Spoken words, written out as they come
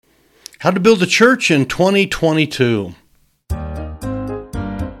How to build a church in 2022.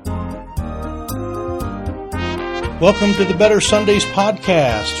 Welcome to the Better Sundays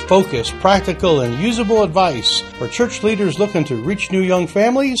podcast, focused, practical, and usable advice for church leaders looking to reach new young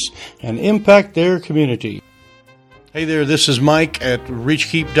families and impact their community. Hey there, this is Mike at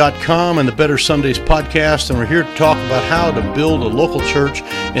reachkeep.com and the Better Sundays podcast, and we're here to talk about how to build a local church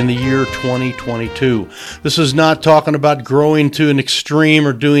in the year 2022. This is not talking about growing to an extreme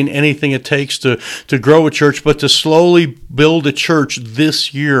or doing anything it takes to grow a church, but to slowly build a church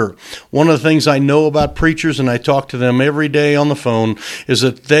this year. One of the things I know about preachers, and I talk to them every day on the phone, is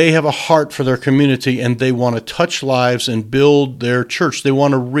that they have a heart for their community and they want to touch lives and build their church. They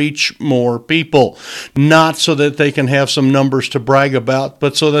want to reach more people, not so that they can have some numbers to brag about,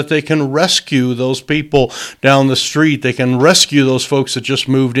 but so that they can rescue those people down the street. They can rescue those folks that just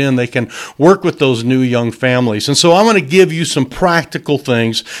moved in. They can work with those new young families. And so I'm going to give you some practical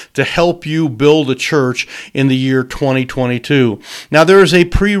things to help you build a church in the year 2022. Now, there is a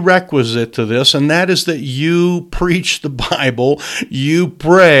prerequisite to this, and that is that you preach the Bible, you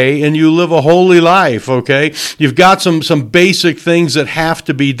pray, and you live a holy life, okay? You've got some basic things that have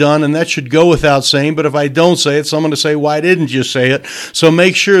to be done, and that should go without saying, but if I don't say it, someone to say, why didn't you say it? So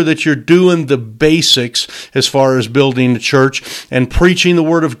make sure that you're doing the basics as far as building the church and preaching the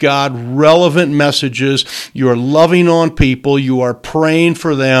Word of God, relevant messages. You are loving on people. You are praying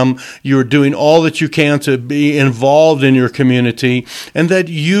for them. You are doing all that you can to be involved in your community, and that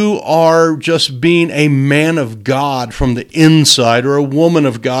you are just being a man of God from the inside or a woman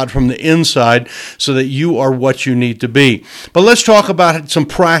of God from the inside so that you are what you need to be. But let's talk about some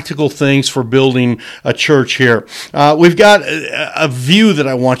practical things for building a church here. We've got a view that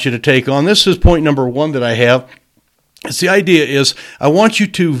I want you to take on. This is point number one that I have. It's the idea is I want you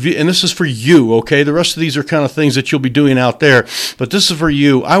to, and this is for you, okay? The rest of these are kind of things that you'll be doing out there, but this is for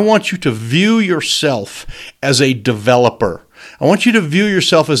you. I want you to view yourself as a developer. I want you to view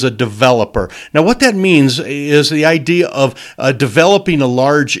yourself as a developer. Now, what that means is the idea of developing a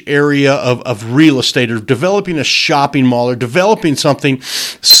large area of real estate, or developing a shopping mall, or developing something.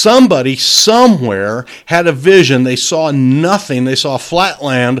 Somebody somewhere had a vision. They saw nothing. They saw flat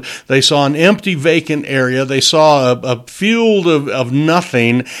land. They saw an empty, vacant area. They saw a field of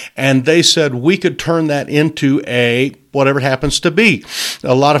nothing, and they said, we could turn that into whatever it happens to be.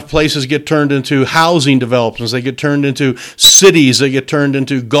 A lot of places get turned into housing developments. They get turned into cities. They get turned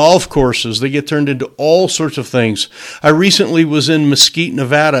into golf courses. They get turned into all sorts of things. I recently was in Mesquite,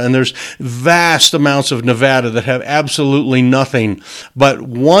 Nevada, and there's vast amounts of Nevada that have absolutely nothing. But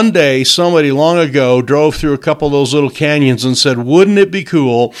one day, somebody long ago drove through a couple of those little canyons and said, wouldn't it be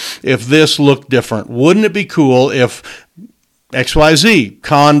cool if this looked different? Wouldn't it be cool if XYZ,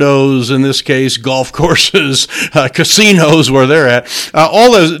 condos in this case, golf courses, casinos where they're at,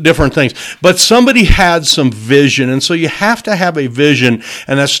 all those different things. But somebody had some vision, and so you have to have a vision,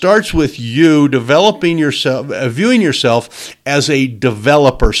 and that starts with you developing yourself, viewing yourself as a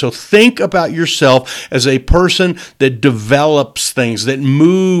developer. So think about yourself as a person that develops things, that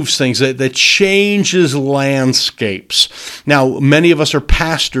moves things, that changes landscapes. Now, many of us are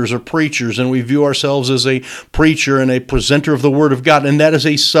pastors or preachers, and we view ourselves as a preacher and a presenter of the Word of God, and that is a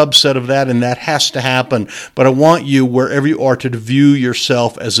subset of that, and that has to happen. But I want you, wherever you are, to view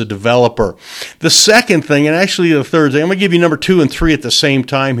yourself as a developer. The second thing, and actually the third thing, I'm going to give you number 2 and 3 at the same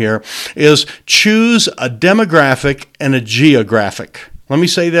time here, is choose a demographic and a geographic. Let me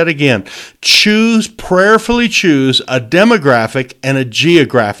say that again. Prayerfully choose a demographic and a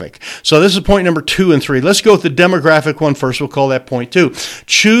geographic. So this is point number 2 and 3. Let's go with the demographic one first. We'll call that point 2.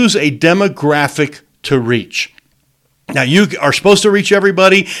 Choose a demographic to reach. Now, you are supposed to reach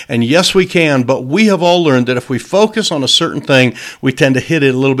everybody, and yes, we can, but we have all learned that if we focus on a certain thing, we tend to hit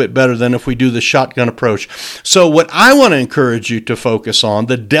it a little bit better than if we do the shotgun approach. So what I want to encourage you to focus on,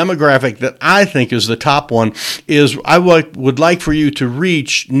 the demographic that I think is the top one, is I would like for you to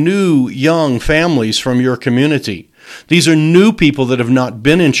reach new, young families from your community. These are new people that have not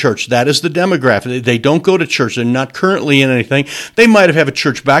been in church. That is the demographic. They don't go to church. They're not currently in anything. They might have a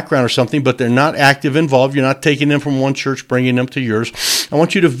church background or something, but they're not active, involved. You're not taking them from one church, bringing them to yours. I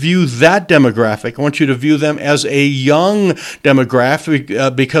want you to view that demographic. I want you to view them as a young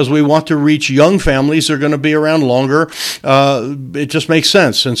demographic because we want to reach young families. They're going to be around longer. It just makes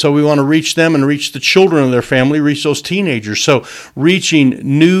sense. And so we want to reach them and reach the children of their family, reach those teenagers. So reaching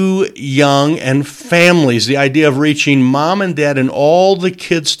new, young, and families, the idea of reaching mom and dad and all the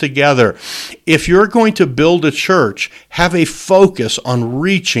kids together. If you're going to build a church, have a focus on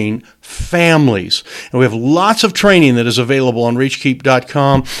reaching families. And we have lots of training that is available on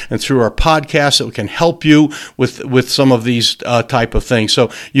reachkeep.com and through our podcast that can help you with some of these type of things.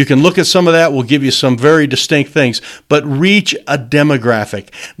 So you can look at some of that. We'll give you some very distinct things, but reach a demographic.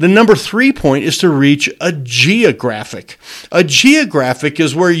 The number 3 point is to reach a geographic. A geographic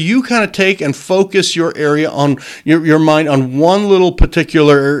is where you kind of take and focus your area on your mind on one little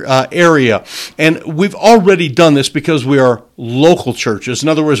particular area. And we've already done this because we are local churches. In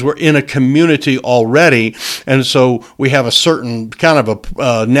other words, we're in a community already, and so we have a certain kind of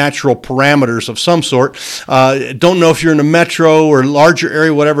a natural parameters of some sort. Don't know if you're in a metro or larger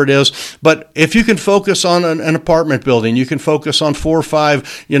area, whatever it is, but if you can focus on an apartment building, you can focus on 4 or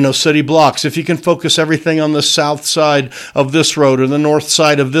 5, city blocks. If you can focus everything on the south side of this road or the north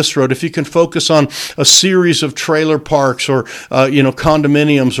side of this road, if you can focus on a series of trailer parks or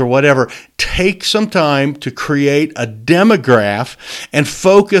condominiums or whatever, take some time to create a demograph and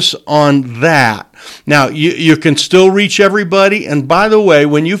focus on that. Now, you can still reach everybody, and by the way,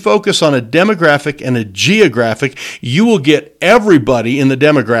 when you focus on a demographic and a geographic, you will get everybody in the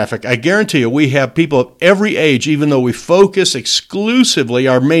demographic. I guarantee you, we have people of every age, even though we focus exclusively,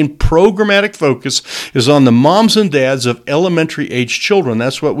 our main programmatic focus is on the moms and dads of elementary age children.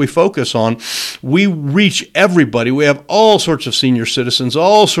 That's what we focus on. We reach everybody. We have all sorts of senior citizens,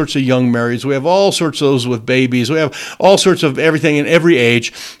 all sorts of young marrieds. We have all sorts of those with babies. We have all sorts of everything in every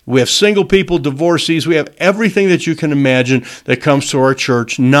age. We have single people, divorcees. We have everything that you can imagine that comes to our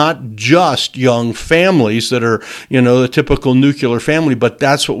church, not just young families that are, the typical nuclear family, but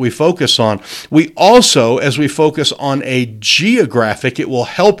that's what we focus on. We also, as we focus on a geographic, it will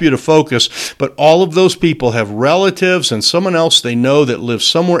help you to focus, but all of those people have relatives and someone else they know that lives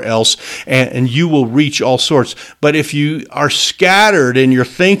somewhere else, and you will reach all sorts. But if you are scattered in your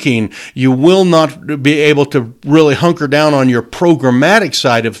thinking, you will not be able to really hunker down on your programmatic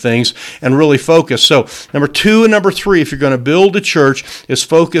side of things and really focus. So number 2 and number 3, if you're going to build a church, is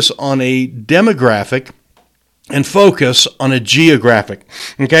focus on a demographic and focus on a geographic.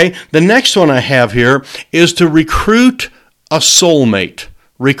 Okay? The next one I have here is to recruit a soulmate.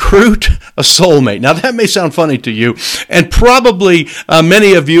 Recruit a soulmate. Now, that may sound funny to you, and probably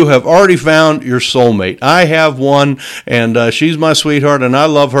many of you have already found your soulmate. I have one, and she's my sweetheart, and I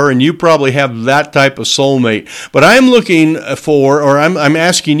love her, and you probably have that type of soulmate. But I'm looking for, or I'm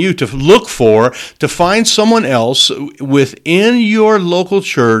asking you to look for, to find someone else within your local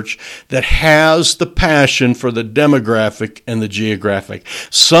church that has the passion for the demographic and the geographic.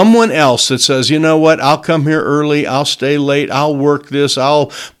 Someone else that says, you know what, I'll come here early, I'll stay late, I'll work this,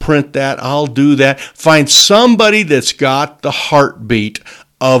 I'll print that, I'll do that. Find somebody that's got the heartbeat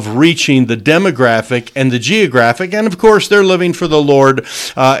of reaching the demographic and the geographic, and of course they're living for the Lord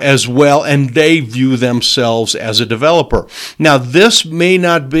as well, and they view themselves as a developer. Now, this may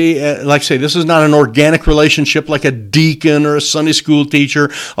not be, like I say, this is not an organic relationship like a deacon or a Sunday school teacher,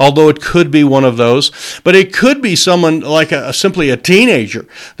 although it could be one of those, but it could be someone like simply a teenager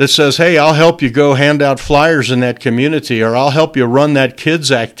that says, hey, I'll help you go hand out flyers in that community, or I'll help you run that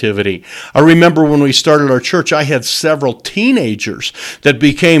kids activity. I remember when we started our church, I had several teenagers that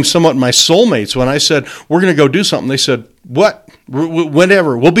became somewhat my soulmates. When I said, we're going to go do something, they said, what?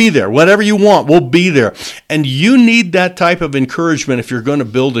 Whatever, we'll be there. Whatever you want, we'll be there. And you need that type of encouragement if you're going to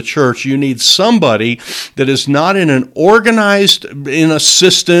build a church. You need somebody that is not in an organized, an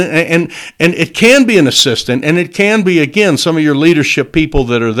assistant, and it can be an assistant, and it can be, again, some of your leadership people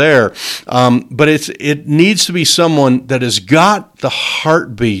that are there. But it needs to be someone that has got the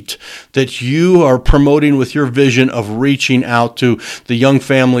heartbeat that you are promoting with your vision of reaching out to the young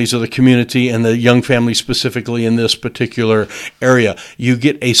families of the community and the young families specifically in this particular area. You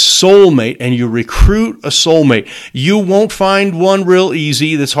get a soulmate and you recruit a soulmate. You won't find one real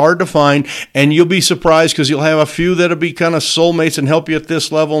easy. That's hard to find, and you'll be surprised because you'll have a few that'll be kind of soulmates and help you at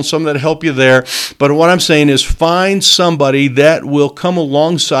this level and some that help you there. But what I'm saying is find somebody that will come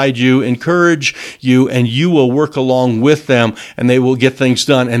alongside you, encourage you, and you will work along with them, and they will get things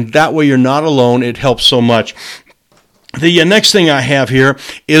done. And that way you're not alone. It helps so much. The next thing I have here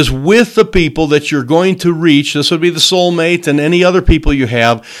is with the people that you're going to reach. This would be the soulmate and any other people you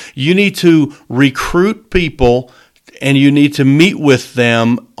have. You need to recruit people and you need to meet with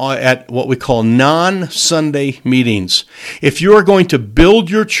them at what we call non-Sunday meetings. If you are going to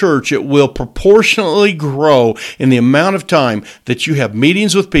build your church, it will proportionally grow in the amount of time that you have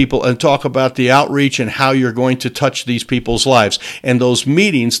meetings with people and talk about the outreach and how you're going to touch these people's lives. And those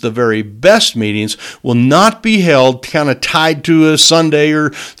meetings, the very best meetings, will not be held kind of tied to a Sunday or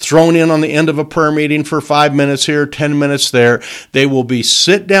thrown in on the end of a prayer meeting for 5 minutes here, 10 minutes there. They will be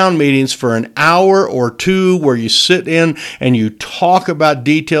sit-down meetings for an hour or two where you sit in and you talk about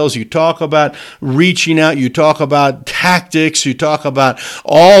details details. You talk about reaching out. You talk about tactics. You talk about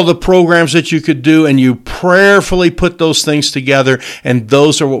all the programs that you could do, and you prayerfully put those things together, and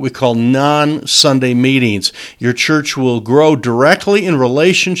those are what we call non-Sunday meetings. Your church will grow directly in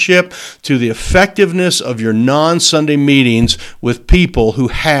relationship to the effectiveness of your non-Sunday meetings with people who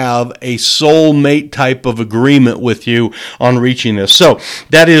have a soulmate type of agreement with you on reaching this. So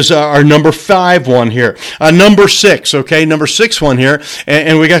that is our number 5 one here. Number 6, okay, number 6 one here,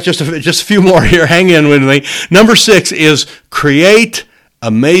 and we got just a few more here. Hang in with me. Number 6 is create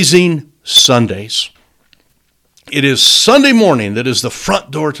amazing Sundays. It is Sunday morning that is the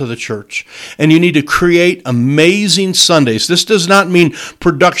front door to the church, and you need to create amazing Sundays. This does not mean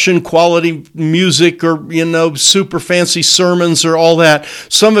production quality music or, super fancy sermons or all that.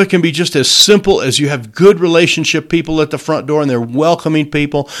 Some of it can be just as simple as you have good relationship people at the front door, and they're welcoming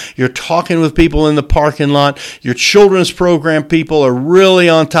people. You're talking with people in the parking lot. Your children's program people are really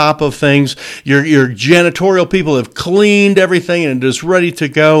on top of things. Your janitorial people have cleaned everything and it is ready to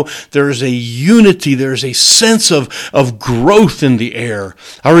go. There is a unity. There is a sense of growth in the air.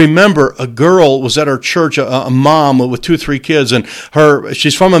 I remember a girl was at our church, a mom with 2 or 3 kids, and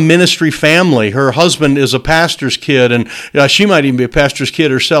she's from a ministry family. Her husband is a pastor's kid, and she might even be a pastor's kid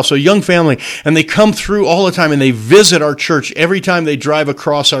herself. So a young family, and they come through all the time, and they visit our church every time they drive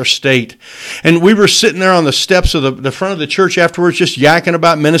across our state. And we were sitting there on the steps of the front of the church afterwards, just yakking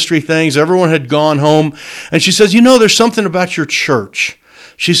about ministry things. Everyone had gone home, and she says, there's something about your church.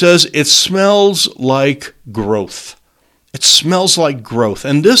 She says, it smells like growth. It smells like growth.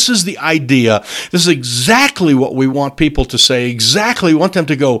 And this is the idea. This is exactly what we want people to say. Exactly. We want them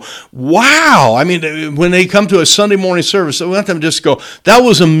to go, wow. I mean, when they come to a Sunday morning service, we want them to just go, that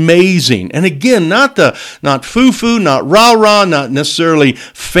was amazing. And again, not foo-foo, not rah-rah, not necessarily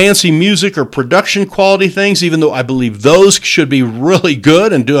fancy music or production quality things, even though I believe those should be really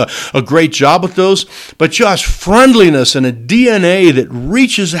good and do a great job with those. But just friendliness and a DNA that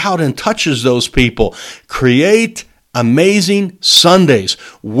reaches out and touches those people. Create amazing Sundays.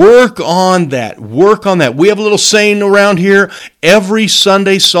 Work on that. Work on that. We have a little saying around here, every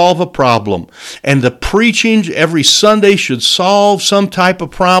Sunday solve a problem. And the preaching every Sunday should solve some type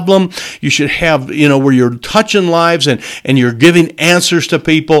of problem. You should have, where you're touching lives and you're giving answers to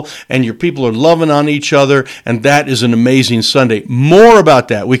people and your people are loving on each other. And that is an amazing Sunday. More about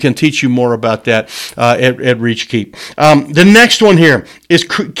that. We can teach you more about that at Reach Keep. The next one here is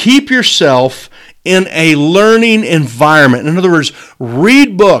keep yourself in a learning environment. In other words,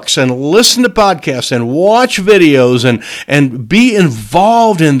 read books and listen to podcasts and watch videos and be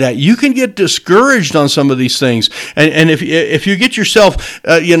involved in that. You can get discouraged on some of these things. And if you get yourself,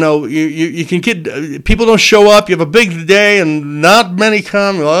 you can get, people don't show up, you have a big day and not many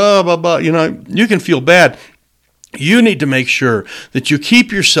come, blah, blah, blah, you can feel bad. You need to make sure that you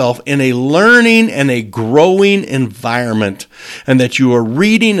keep yourself in a learning and a growing environment, and that you are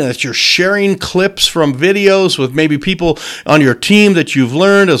reading and that you're sharing clips from videos with maybe people on your team that you've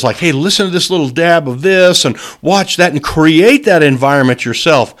learned. It's like, hey, listen to this little dab of this and watch that and create that environment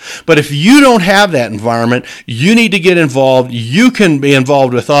yourself. But if you don't have that environment, you need to get involved. You can be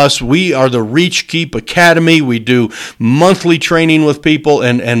involved with us. We are the Reach Keep Academy. We do monthly training with people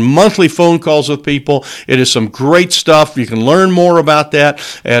and monthly phone calls with people. It is some great stuff. You can learn more about that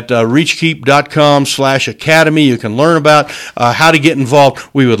at reachkeep.com/academy. You can learn about how to get involved.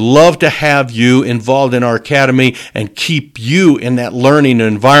 We would love to have you involved in our academy and keep you in that learning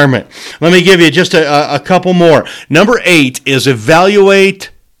environment. Let me give you just a couple more. Number 8 is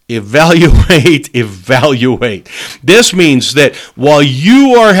evaluate. Evaluate. This means that while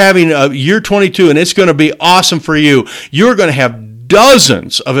you are having a year 22 and it's going to be awesome for you, you're going to have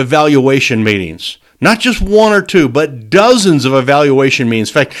dozens of evaluation meetings. Not just 1 or 2, but dozens of evaluation meetings.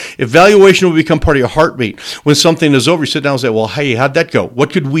 In fact, evaluation will become part of your heartbeat. When something is over, you sit down and say, well, hey, how'd that go?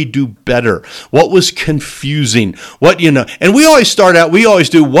 What could we do better? What was confusing? And we always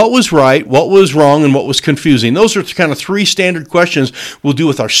do what was right, what was wrong, and what was confusing. Those are kind of 3 standard questions we'll do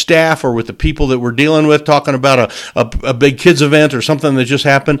with our staff or with the people that we're dealing with, talking about a big kids event or something that just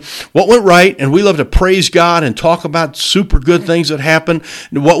happened. What went right? And we love to praise God and talk about super good things that happened.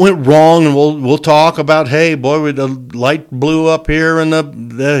 What went wrong? And we'll talk about, hey, boy, the light blew up here and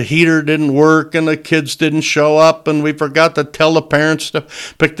the heater didn't work and the kids didn't show up and we forgot to tell the parents to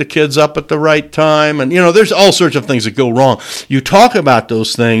pick the kids up at the right time. And, there's all sorts of things that go wrong. You talk about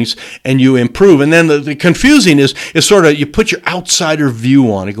those things and you improve. And then the confusing is sort of you put your outsider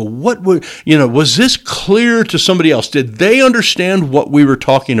view on. You go, was this clear to somebody else? Did they understand what we were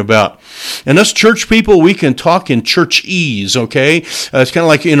talking about? And us church people, we can talk in churchese, okay? It's kind of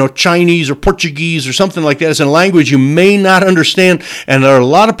like, Chinese or Portuguese Portuguese or something like that. It's in a language you may not understand, and there are a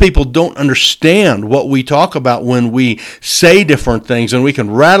lot of people don't understand what we talk about when we say different things, and we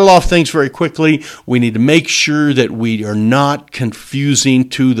can rattle off things very quickly. We need to make sure that we are not confusing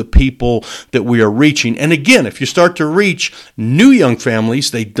to the people that we are reaching. And again, if you start to reach new young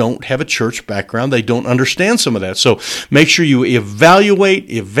families, they don't have a church background. They don't understand some of that. So make sure you evaluate.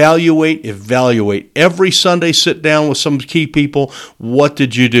 Every Sunday, sit down with some key people. What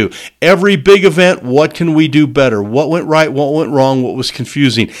did you do? Every big event, what can we do better? What went right? What went wrong? What was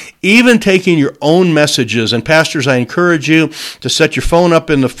confusing? Even taking your own messages. And pastors, I encourage you to set your phone up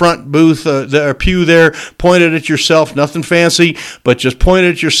in the front booth, the pew there, point it at yourself, nothing fancy, but just point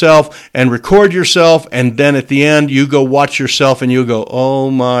it at yourself and record yourself. And then at the end, you go watch yourself and you go,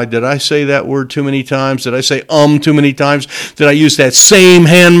 oh my, did I say that word too many times? Did I say too many times? Did I use that same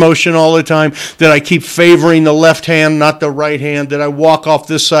hand motion all the time? Did I keep favoring the left hand, not the right hand? Did I walk off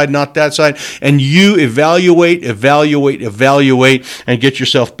this side, not that side? And you evaluate, and get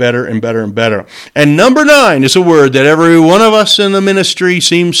yourself better and better and better. And number 9 is a word that every one of us in the ministry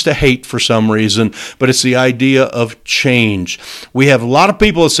seems to hate for some reason, but it's the idea of change. We have a lot of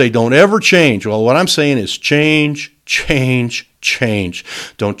people that say, don't ever change. Well, what I'm saying is change.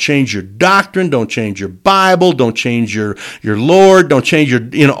 Don't change your doctrine. Don't change your Bible. Don't change your Lord. Don't change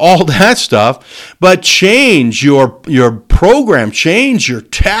your, all that stuff. But change your program. Change your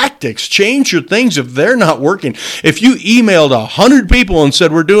tactics. Change your things if they're not working. If you emailed 100 people and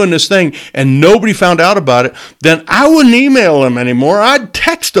said, we're doing this thing, and nobody found out about it, then I wouldn't email them anymore. I'd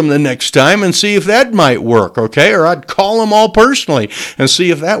text them the next time and see if that might work, okay? Or I'd call them all personally and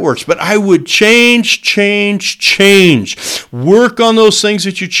see if that works. But I would change. Work on those things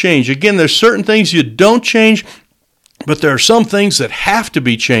that you change. Again, there's certain things you don't change, but there are some things that have to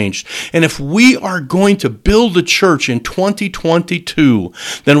be changed. And if we are going to build a church in 2022,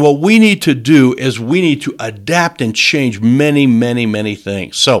 then what we need to do is we need to adapt and change many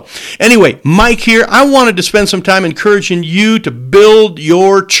things. So anyway, Mike here, I wanted to spend some time encouraging you to build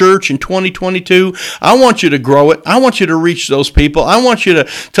your church in 2022. I want you to grow it. I want you to reach those people. I want you to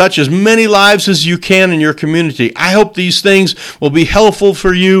touch as many lives as you can in your community. I hope these things will be helpful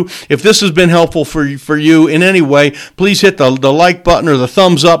for you. If this has been helpful for you in any way, please hit the like button or the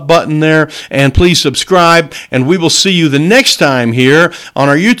thumbs up button there, and please subscribe. And we will see you the next time here on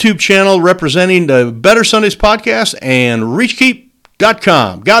our YouTube channel representing the Better Sundays podcast and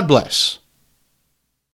ReachKeep.com. God bless.